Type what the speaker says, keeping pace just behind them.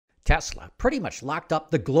Tesla pretty much locked up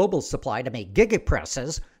the global supply to make giga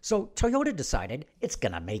presses, so Toyota decided it's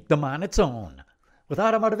going to make them on its own. With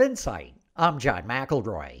Automotive Insight, I'm John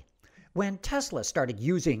McElroy. When Tesla started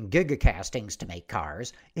using giga castings to make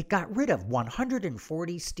cars, it got rid of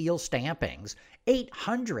 140 steel stampings,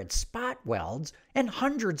 800 spot welds, and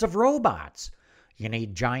hundreds of robots. You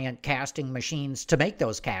need giant casting machines to make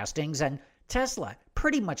those castings, and Tesla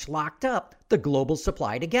pretty much locked up the global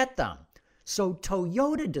supply to get them. So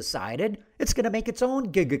Toyota decided it's going to make its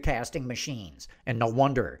own giga casting machines, and no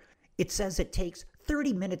wonder. It says it takes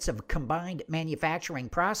 30 minutes of combined manufacturing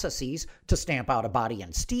processes to stamp out a body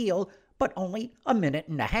in steel, but only a minute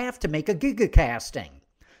and a half to make a giga casting.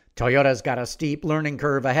 Toyota's got a steep learning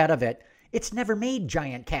curve ahead of it. It's never made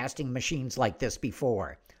giant casting machines like this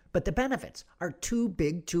before, but the benefits are too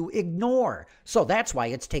big to ignore, so that's why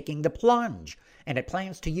it's taking the plunge, and it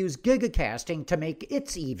plans to use giga casting to make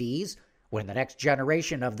its EVs when the next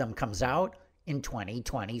generation of them comes out in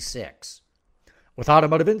 2026. With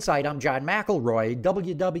Automotive Insight, I'm John McElroy,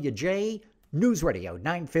 WWJ News Radio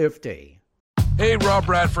 950. Hey, Rob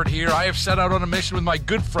Bradford here. I have set out on a mission with my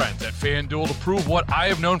good friends at FanDuel to prove what I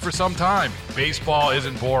have known for some time. Baseball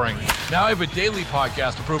isn't boring. Now I have a daily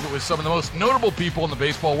podcast to prove it with some of the most notable people in the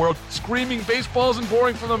baseball world, screaming baseball isn't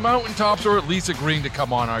boring from the mountaintops, or at least agreeing to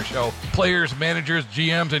come on our show. Players, managers,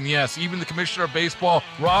 GMs, and yes, even the commissioner of baseball,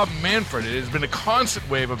 Rob Manfred. It has been a constant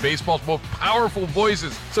wave of baseball's most powerful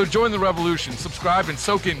voices. So join the revolution. Subscribe and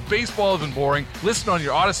soak in Baseball Isn't Boring. Listen on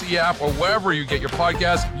your Odyssey app or wherever you get your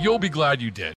podcasts. You'll be glad you did.